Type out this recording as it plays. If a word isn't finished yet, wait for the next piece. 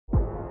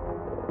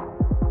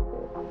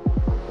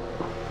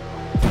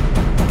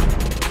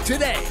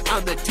Today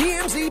on the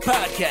TMZ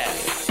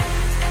Podcast.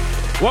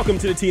 Welcome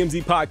to the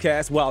TMZ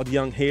Podcast. Wild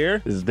Young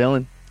here. This is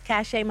Dylan.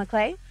 Cache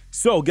McClay.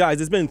 So, guys,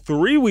 it's been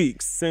 3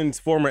 weeks since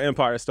former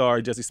Empire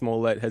star Jussie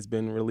Smollett has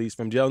been released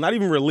from jail. Not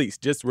even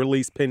released, just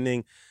released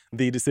pending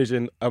the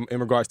decision in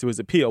regards to his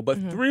appeal. But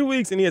 3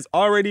 weeks and he has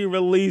already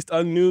released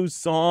a new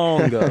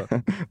song.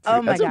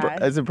 Oh, my God.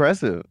 That's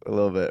impressive a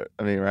little bit.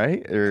 I mean,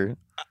 right? Or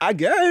I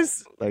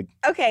guess.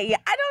 Okay, yeah,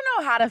 I don't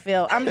know how to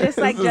feel. I'm just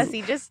like,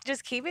 Jussie,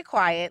 just keep it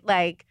quiet.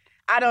 Like,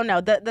 I don't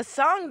know. The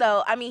song,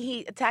 though, I mean,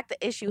 he attacked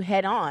the issue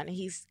head on.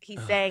 He's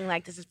saying,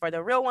 like, this is for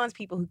the real ones,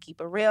 people who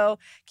keep it real,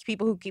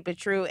 people who keep it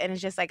true. And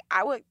it's just like,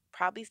 I would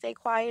probably stay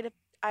quiet if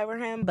I were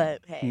him,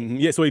 but hey.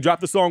 Yeah, so he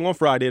dropped the song on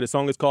Friday. The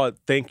song is called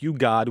Thank You,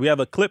 God. We have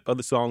a clip of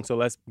the song, so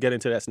let's get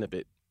into that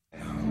snippet.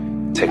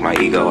 Take my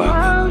ego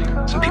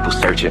out. Some people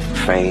searching for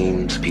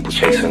fame, some people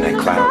chasing that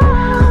clout.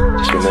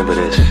 Just remember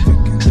this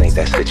ain't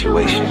that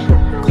situation.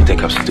 You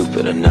think I'm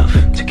stupid enough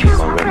to keep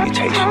my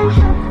reputation?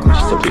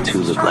 Just simply to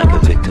look like a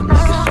victim,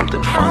 like it's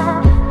something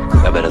fun.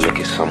 I better look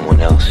at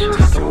someone else,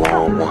 the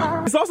wrong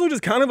one. It's also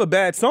just kind of a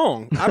bad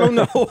song. I don't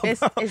know.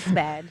 It's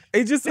bad.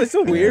 It's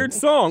a weird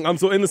song.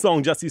 So in the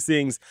song, Jussie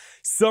sings,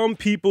 some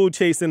people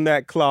chasing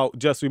that clout,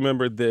 just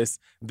remember this.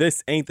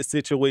 This ain't the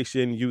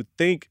situation you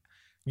think.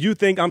 You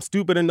think I'm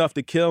stupid enough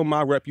to kill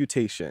my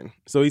reputation.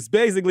 So he's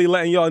basically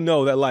letting y'all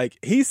know that, like,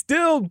 he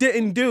still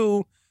didn't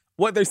do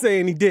what they're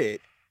saying he did.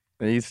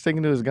 he's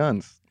sticking to his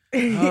guns.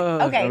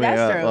 Okay,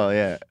 that's true. Well,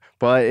 yeah.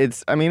 But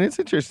it's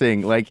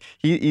interesting. Like,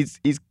 he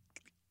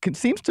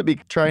seems to be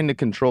trying to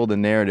control the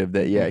narrative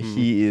that,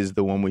 he is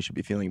the one we should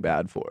be feeling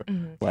bad for.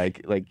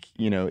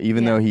 Mm-hmm.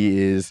 Even though he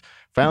is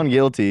found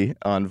guilty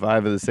on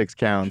 5 of the 6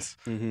 counts,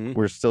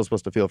 we're still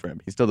supposed to feel for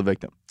him. He's still the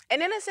victim.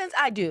 And in a sense,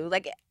 I do.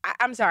 Like,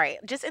 I'm sorry.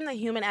 Just in the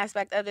human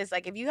aspect of this,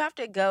 like, if you have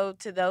to go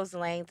to those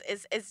lengths,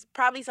 it's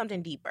probably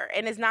something deeper.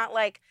 And it's not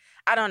like,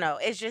 I don't know.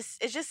 It's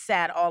just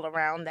sad all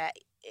around that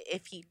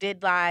if he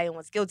did lie and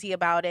was guilty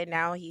about it,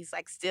 now he's,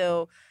 like,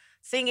 still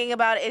singing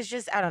about it. It's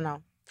just, I don't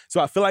know. So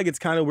I feel like it's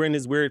kind of, we're in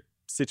this weird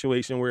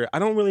situation where I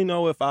don't really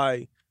know if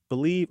I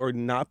believe or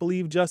not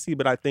believe Jussie,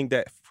 but I think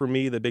that for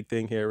me, the big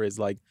thing here is,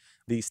 like,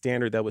 the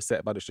standard that was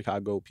set by the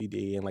Chicago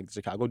PD and, like, the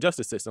Chicago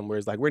justice system, where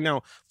it's like we're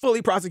now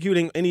fully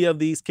prosecuting any of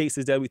these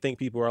cases that we think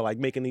people are, like,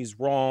 making these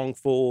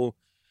wrongful,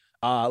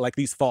 like,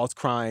 these false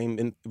crime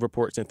and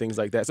reports and things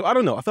like that. So I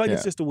don't know. I feel like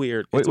it's just a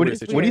weird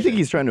situation. What do you think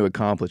he's trying to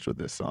accomplish with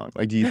this song?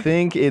 Like, do you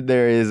think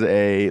there is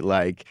a,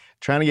 like,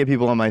 trying to get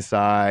people on my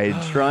side,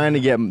 trying to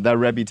get that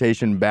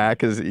reputation back?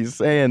 Because he's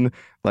saying,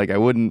 like, I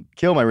wouldn't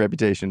kill my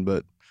reputation,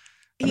 but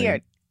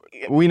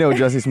we know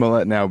Jussie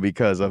Smollett now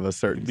because of a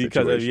certain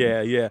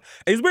situation. Yeah.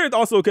 It's weird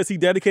also because he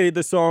dedicated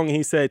the song and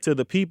he said, to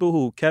the people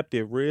who kept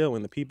it real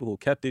and the people who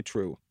kept it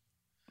true.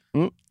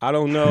 I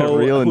don't know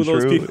real who and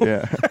those true. people.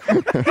 Yeah.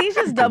 He's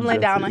just doubling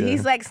down on. Yeah.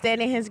 He's, like,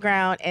 standing his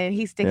ground and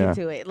he's sticking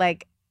to it.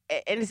 Like,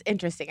 and it's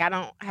interesting. I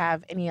don't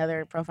have any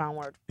other profound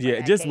word.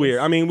 Yeah, just weird.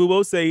 I mean, we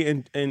will say,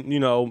 and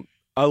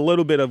a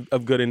little bit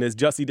of good in this.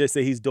 Jussie did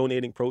say he's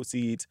donating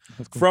proceeds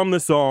from the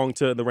song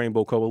to the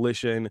Rainbow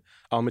Coalition,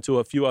 and to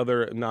a few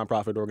other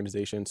nonprofit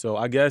organizations. So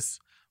I guess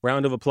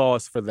round of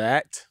applause for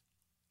that.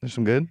 There's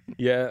some good.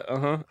 Yeah,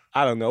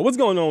 I don't know. What's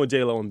going on with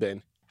J-Lo and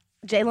Ben?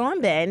 J-Lo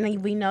and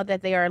Ben, we know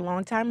that they are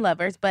longtime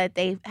lovers, but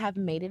they have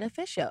made it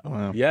official.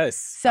 Wow. Yes.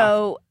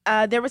 So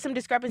there was some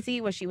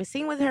discrepancy where she was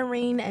seen with her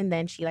ring and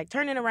then she, like,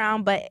 turned it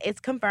around, but it's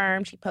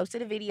confirmed. She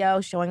posted a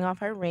video showing off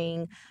her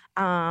ring,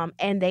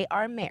 and they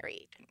are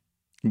married.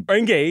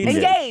 Engaged.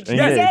 Yes,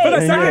 for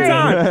the second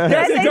time.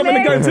 Yes, he's jumping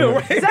the gun too,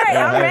 right? Sorry,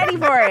 I'm ready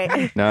for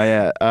it. No,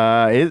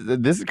 yeah.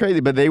 This is crazy,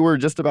 but they were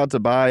just about to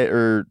buy,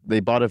 or they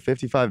bought a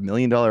 $55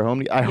 million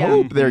home. I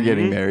hope they're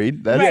getting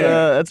married.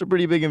 That's a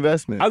pretty big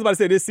investment. I was about to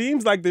say, this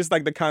seems like this,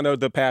 like, the kind of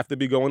the path to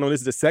be going on.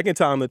 This is the second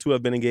time the two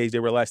have been engaged. They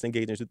were last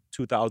engaged in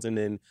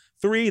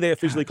 2003. They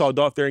officially called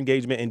off their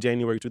engagement in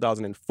January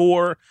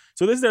 2004.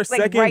 So this is their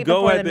second right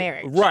go before at the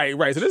marriage.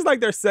 Right. So this is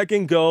like their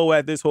second go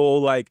at this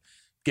whole, like,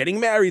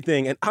 getting married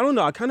thing. And I don't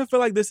know. I kind of feel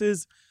like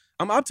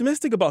I'm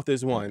optimistic about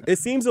this one. It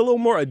seems a little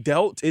more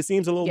adult. It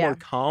seems a little more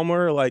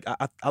calmer. Like,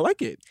 I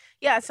like it.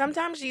 Yeah,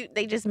 sometimes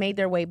they just made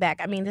their way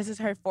back. I mean, this is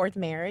her 4th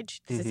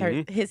marriage. This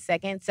is his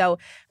second. So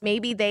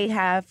maybe they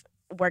have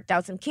worked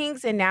out some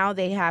kinks and now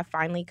they have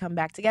finally come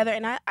back together.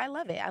 And I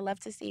love it. I love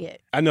to see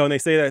it. I know. And they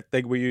say that,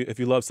 like, if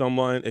you love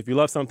someone, if you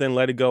love something,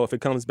 let it go. If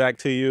it comes back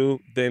to you,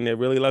 then it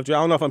really loved you. I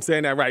don't know if I'm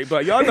saying that right,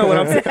 but y'all know what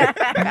I'm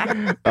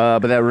saying.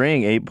 But that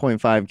ring,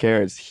 8.5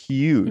 carats,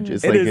 huge.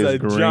 It's it like is a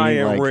green,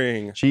 giant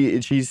ring.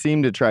 She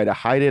seemed to try to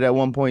hide it at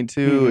one point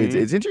too.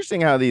 It's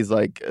interesting how these,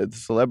 like,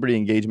 celebrity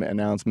engagement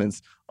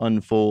announcements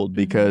unfold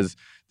because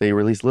they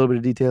release a little bit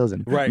of details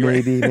and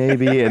maybe,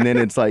 and then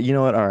it's like, you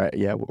know what? All right,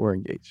 yeah, we're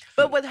engaged.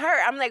 But with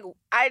her, I'm like,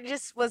 I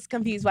just was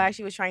confused why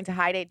she was trying to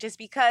hide it, just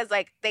because,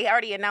 like, they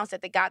already announced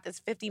that they got this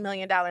 $50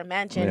 million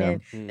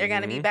mansion and they're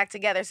going to be back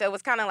together. So it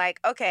was kind of like,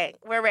 okay,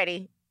 we're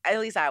ready. At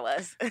least I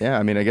was. Yeah,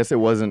 I mean, I guess it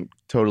wasn't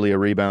totally a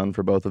rebound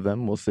for both of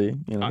them. We'll see.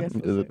 You know, is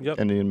it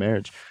ending in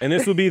marriage? And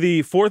this will be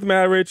the 4th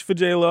marriage for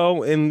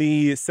J-Lo and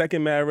the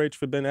 2nd marriage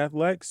for Ben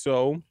Affleck.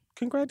 So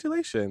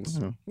congratulations.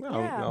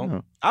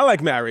 No. I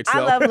like marriage. So.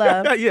 I love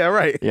love. Yeah,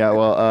 right. Yeah,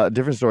 well,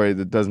 different story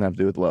that doesn't have to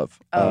do with love.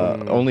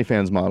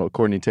 OnlyFans model,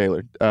 Courtney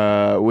Taylor.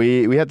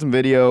 We had some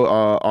video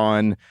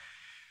on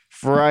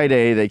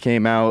Friday that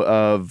came out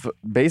of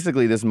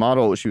basically this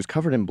model. She was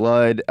covered in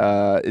blood,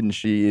 and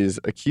she is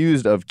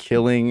accused of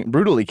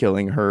brutally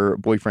killing her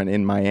boyfriend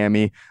in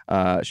Miami.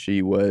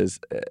 She was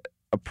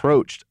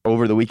approached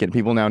over the weekend.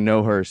 People now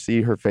know her,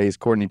 see her face.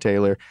 Courtney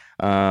Taylor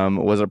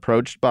was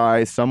approached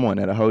by someone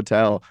at a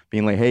hotel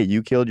being like, hey,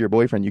 you killed your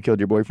boyfriend.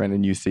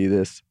 And you see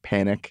this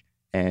panic,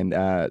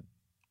 and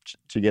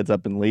she gets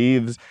up and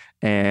leaves.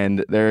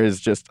 And there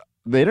is just,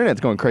 the internet's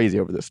going crazy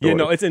over this story. Yeah,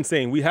 no, it's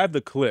insane. We have the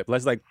clip.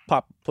 Let's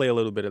play a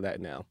little bit of that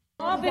now.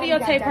 I'll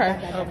videotape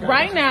her.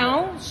 Right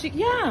now,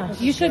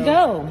 you should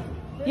go.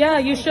 Yeah,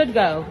 you should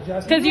go.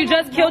 Because you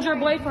just killed your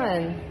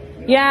boyfriend.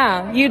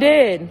 Yeah, you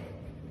did.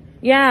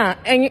 Yeah,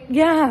 and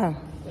yeah.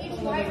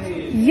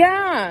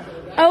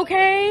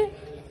 Okay,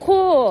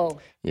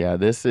 cool. Yeah,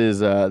 this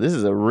is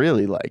a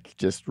really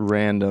just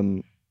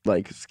random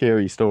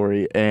scary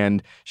story.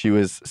 And she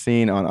was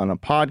seen on a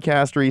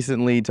podcast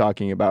recently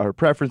talking about her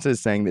preferences,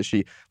 saying that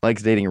she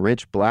likes dating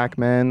rich black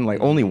men,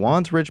 only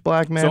wants rich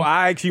black men. So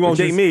she won't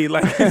date me.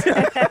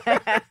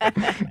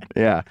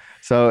 Yeah.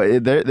 So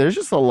there's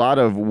just a lot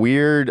of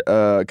weird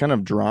kind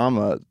of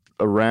drama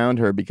around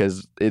her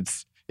because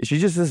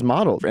she's just this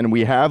model. And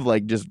we have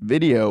just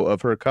video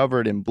of her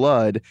covered in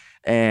blood.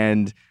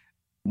 And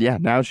yeah,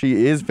 now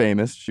she is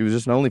famous. She was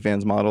just an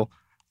OnlyFans model.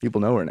 People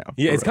know her now.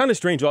 Yeah, it's kind of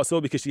strange also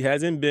because she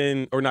hasn't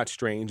been, or not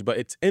strange, but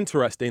it's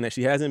interesting that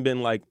she hasn't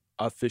been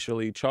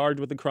officially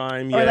charged with the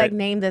crime yet. Or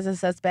named as a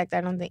suspect,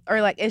 I don't think. Or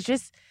it's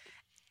just,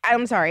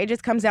 I'm sorry, it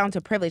just comes down to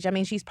privilege. I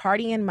mean, she's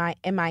partying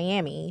in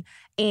Miami,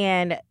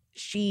 and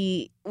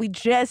a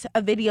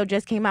video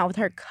just came out with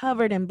her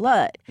covered in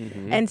blood.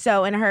 Mm-hmm.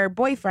 And her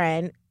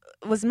boyfriend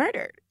was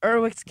murdered or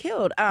was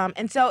killed.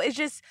 And so it's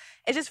just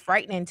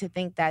frightening to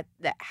think that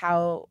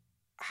how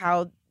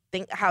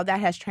that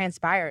has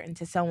transpired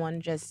into someone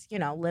just,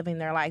 living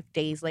their life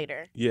days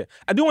later. Yeah.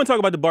 I do want to talk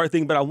about the bar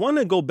thing, but I want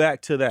to go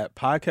back to that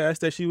podcast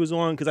that she was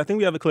on because I think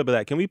we have a clip of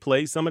that. Can we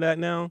play some of that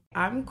now?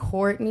 I'm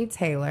Courtney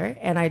Taylor,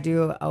 and I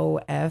do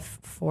OF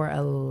for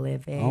a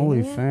living.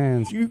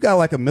 OnlyFans. You got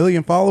 1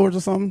 million followers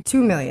or something?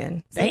 2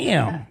 million.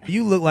 Damn.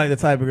 You look like the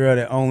type of girl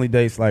that only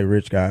dates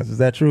rich guys. Is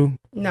that true?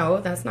 No,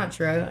 that's not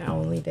true. I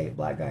only date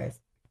black guys.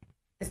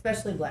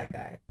 Especially black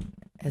guys.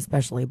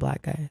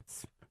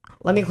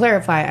 Let me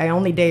clarify. I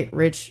only date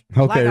rich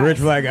black guys. Rich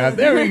black guys.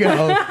 There we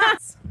go.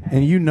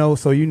 And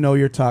so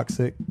you're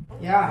toxic.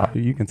 Yeah.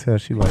 You can tell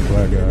she like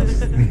black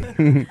guys.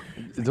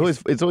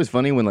 It's always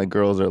funny when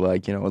girls are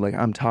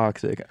I'm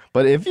toxic.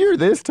 But if you're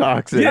this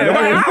toxic,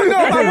 yeah,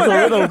 it's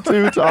a little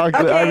too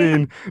toxic. Okay. I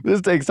mean,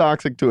 this takes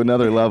toxic to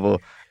another level.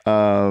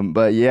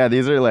 But yeah,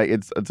 these are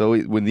it's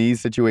always when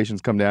these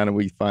situations come down and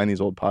we find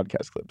these old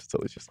podcast clips, it's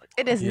always just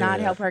it does not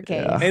help her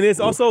case. Yeah. And it's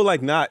also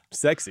not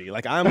sexy.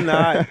 I'm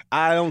not,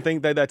 I don't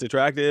think that that's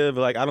attractive.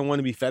 I don't want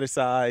to be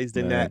fetishized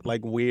in that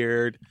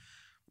weird,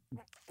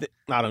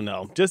 I don't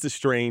know, just a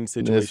strange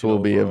situation. This will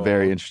be a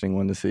very interesting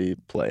one to see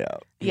play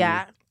out.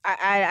 Yeah.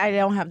 I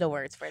don't have the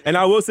words for this. And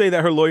I will say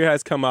that her lawyer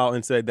has come out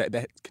and said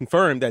that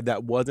confirmed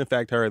that was in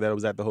fact her, that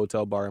was at the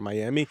hotel bar in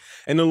Miami.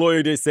 And the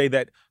lawyer did say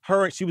that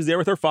she was there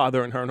with her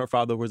father, and her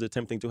father was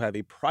attempting to have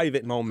a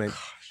private moment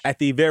at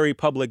the very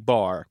public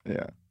bar.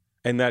 Yeah.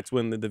 And that's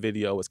when the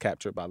video was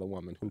captured by the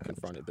woman who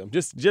confronted them.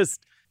 Just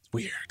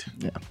weird.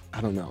 Yeah. I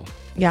don't know.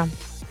 Yeah.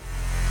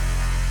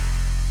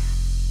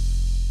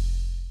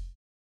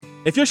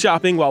 If you're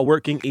shopping while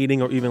working,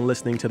 eating, or even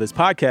listening to this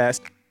podcast,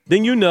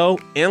 then you know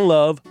and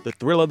love the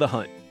thrill of the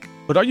hunt.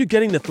 But are you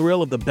getting the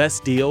thrill of the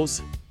best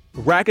deals?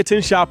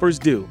 Rakuten shoppers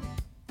do.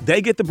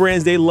 They get the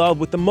brands they love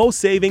with the most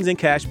savings and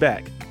cash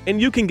back. And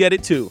you can get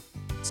it too.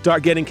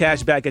 Start getting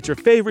cash back at your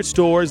favorite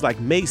stores like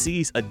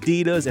Macy's,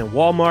 Adidas, and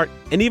Walmart,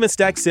 and even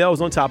stack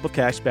sales on top of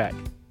cash back.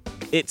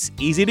 It's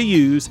easy to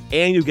use,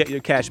 and you get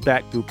your cash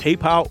back through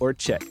PayPal or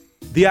check.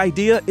 The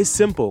idea is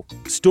simple.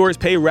 Stores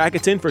pay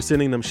Rakuten for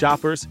sending them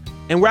shoppers,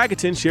 and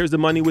Rakuten shares the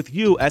money with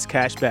you as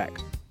cash back.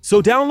 So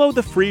download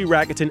the free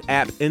Rakuten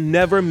app and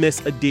never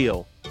miss a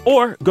deal.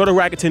 Or go to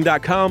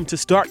Rakuten.com to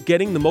start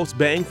getting the most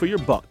bang for your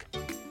buck.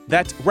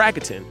 That's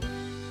Rakuten.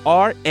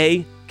 Rakuten.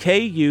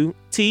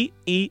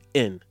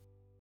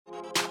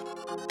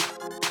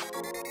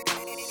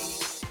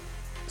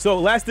 So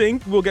last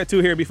thing we'll get to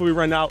here before we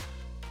run out.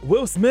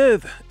 Will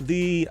Smith,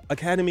 the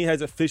Academy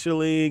has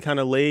officially kind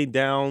of laid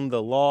down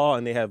the law,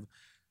 and they have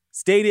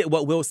stated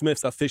what Will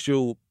Smith's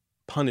official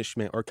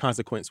punishment or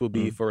consequence will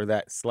be for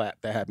that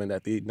slap that happened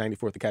at the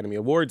 94th Academy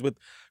Awards with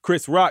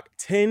Chris Rock.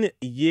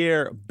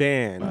 10-year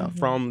ban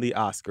from the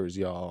Oscars,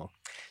 y'all.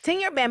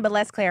 10-year ban, but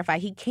let's clarify.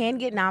 He can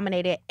get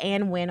nominated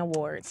and win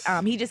awards.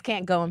 He just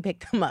can't go and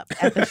pick them up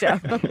at the show.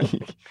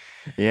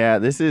 Yeah,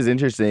 this is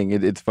interesting.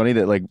 It's funny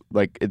that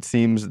like it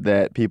seems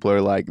that people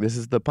are like, this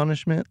is the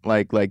punishment.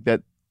 Like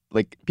that.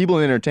 Like people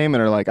in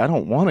entertainment are like, I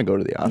don't want to go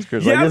to the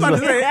Oscars. Yeah, like,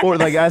 this is or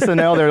like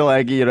SNL, they're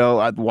like,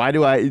 why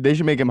do I? They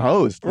should make him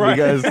host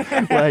because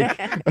like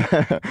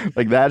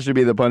like that should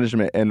be the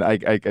punishment. And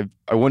I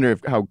wonder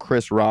how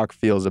Chris Rock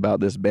feels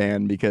about this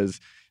ban because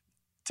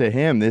to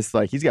him, this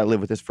like he's got to live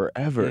with this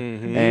forever.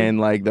 Mm-hmm. And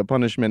like the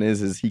punishment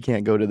is he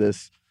can't go to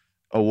this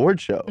award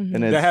show. Mm-hmm.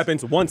 And that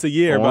happens once a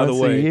year, by the way.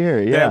 Once a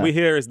year, yeah. We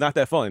hear it's not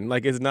that fun.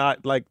 Like it's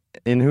not like.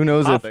 And who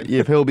knows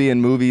if he'll be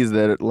in movies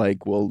that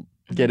like will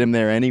get him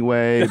there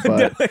anyway,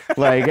 but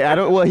like I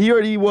don't. Well, he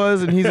already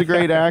was, and he's a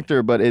great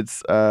actor. But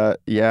it's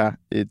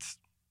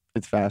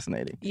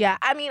fascinating. Yeah,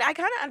 I mean, I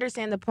kind of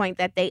understand the point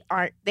that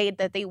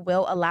they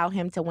will allow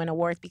him to win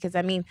awards because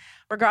I mean,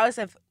 regardless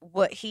of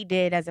what he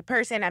did as a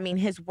person, I mean,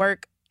 his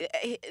work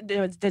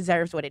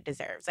deserves what it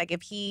deserves. Like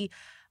if he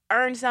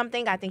earned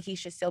something, I think he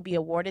should still be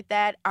awarded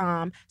that.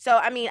 So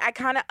I mean, I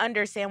kind of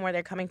understand where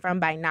they're coming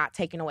from by not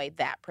taking away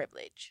that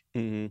privilege.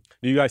 Mm-hmm.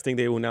 Do you guys think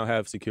they will now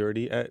have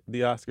security at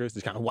the Oscars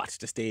to kind of watch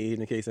the stage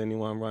in case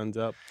anyone runs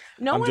up?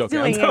 No one's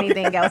doing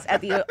anything else at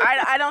the.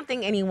 I don't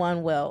think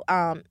anyone will.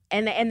 And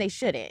they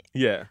shouldn't.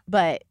 Yeah.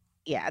 But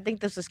yeah, I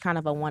think this was kind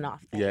of a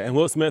one-off thing. Yeah, and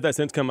Will Smith has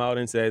since come out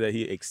and said that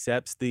he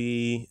accepts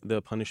the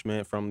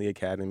punishment from the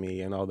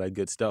Academy and all that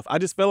good stuff. I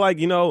just feel like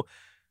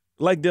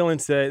like Dylan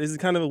said, this is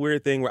kind of a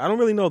weird thing where I don't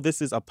really know if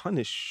this is a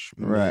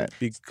punishment. Right.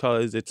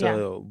 Because it's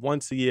a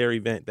once-a-year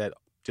event that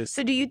just...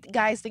 So do you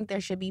guys think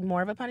there should be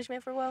more of a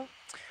punishment for Will?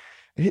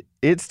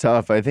 It's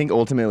tough. I think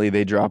ultimately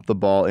they dropped the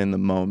ball in the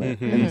moment.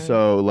 Mm-hmm. And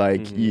so,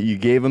 like, you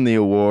gave him the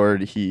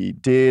award. He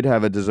did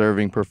have a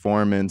deserving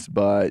performance,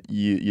 but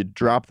you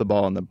dropped the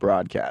ball in the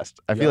broadcast.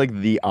 I feel like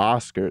the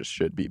Oscars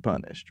should be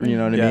punished. You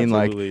know what I mean?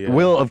 Like,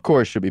 Will, of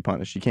course, should be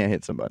punished. You can't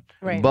hit somebody.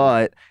 Right.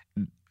 But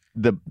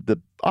the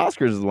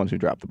Oscars is the ones who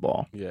dropped the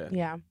ball. Yeah.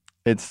 Yeah.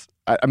 It's,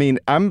 I mean,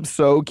 I'm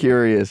so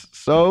curious,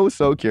 so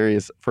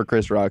curious for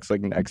Chris Rock's,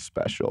 like, next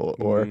special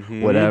or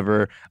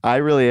whatever. I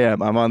really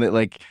am. I'm on it,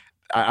 like...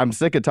 I'm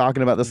sick of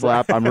talking about the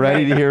slap. I'm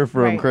ready to hear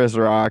from Chris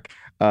Rock.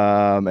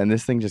 And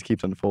this thing just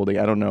keeps unfolding.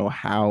 I don't know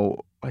how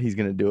he's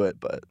going to do it,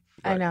 but...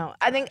 I know.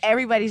 I think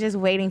everybody's just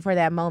waiting for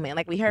that moment.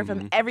 Like we heard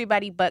from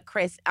everybody but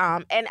Chris.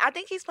 And I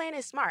think he's playing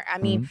it smart. I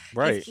mean,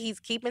 he's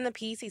keeping the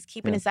peace. He's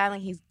keeping it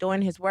silent. He's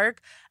doing his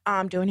work,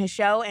 doing his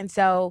show. And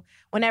so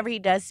whenever he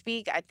does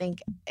speak, I think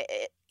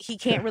he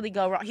can't really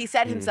go wrong. He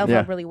set himself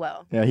up really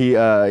well. Yeah,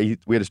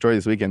 we had a story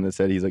this weekend that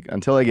said he's like,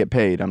 until I get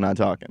paid, I'm not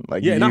talking.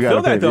 Like, yeah, and I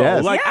feel that though.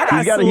 Yes. Like,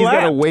 he's got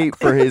to wait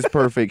for his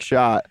perfect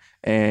shot.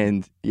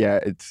 And yeah,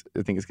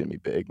 I think it's gonna be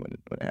big when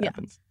it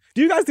happens.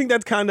 Do you guys think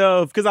that's kind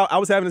of, because I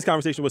was having this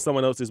conversation with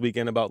someone else this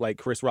weekend about like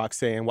Chris Rock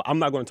saying, well, I'm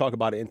not going to talk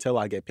about it until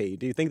I get paid.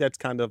 Do you think that's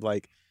kind of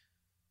like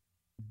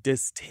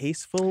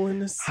distasteful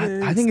in a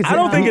sense? I think it's. I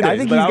don't think it is.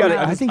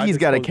 I think he's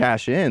got to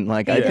cash in.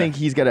 Like I think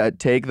he's got to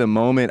take the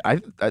moment.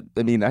 I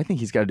mean, I think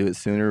he's got to do it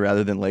sooner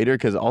rather than later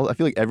because I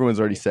feel like everyone's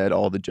already said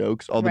all the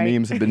jokes, all the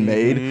memes have been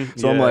made.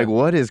 So I'm like,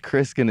 what is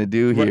Chris gonna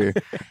do here?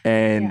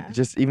 And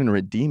just even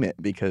redeem it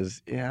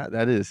because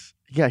that is.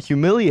 Yeah,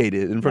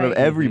 humiliated in front of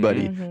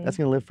everybody. That's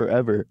going to live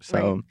forever.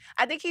 So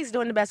I think he's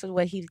doing the best with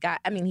what he's got.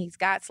 I mean, he's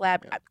got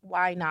slapped.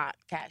 Why not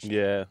cash in?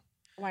 Yeah.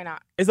 Why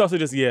not? It's also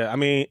just, I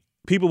mean,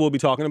 people will be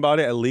talking about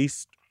it at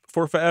least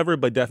for forever,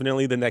 but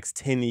definitely the next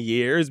 10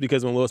 years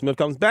because when Will Smith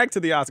comes back to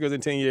the Oscars in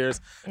 10 years,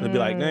 they'll be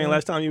like, dang,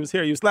 last time you was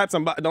here, you slapped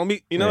somebody. Don't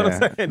be, you know what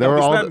I'm saying? There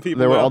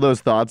were all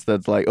those thoughts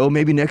that's like, oh,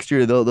 maybe next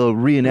year they'll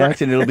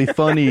reenact and it'll be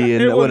funny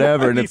and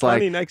whatever. And it's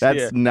like,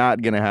 that's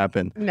not going to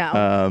happen. No.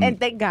 And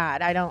thank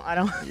God. I don't.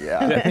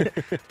 Yeah.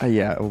 It's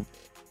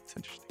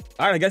interesting.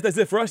 All right, I guess that's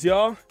it for us,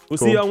 y'all. We'll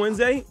see you on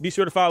Wednesday. Be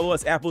sure to follow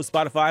us, Apple,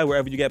 Spotify,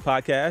 wherever you get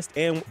podcasts.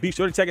 And be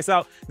sure to check us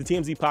out. The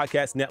TMZ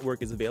Podcast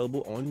Network is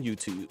available on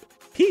YouTube.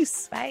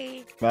 Peace.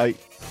 Bye. Bye.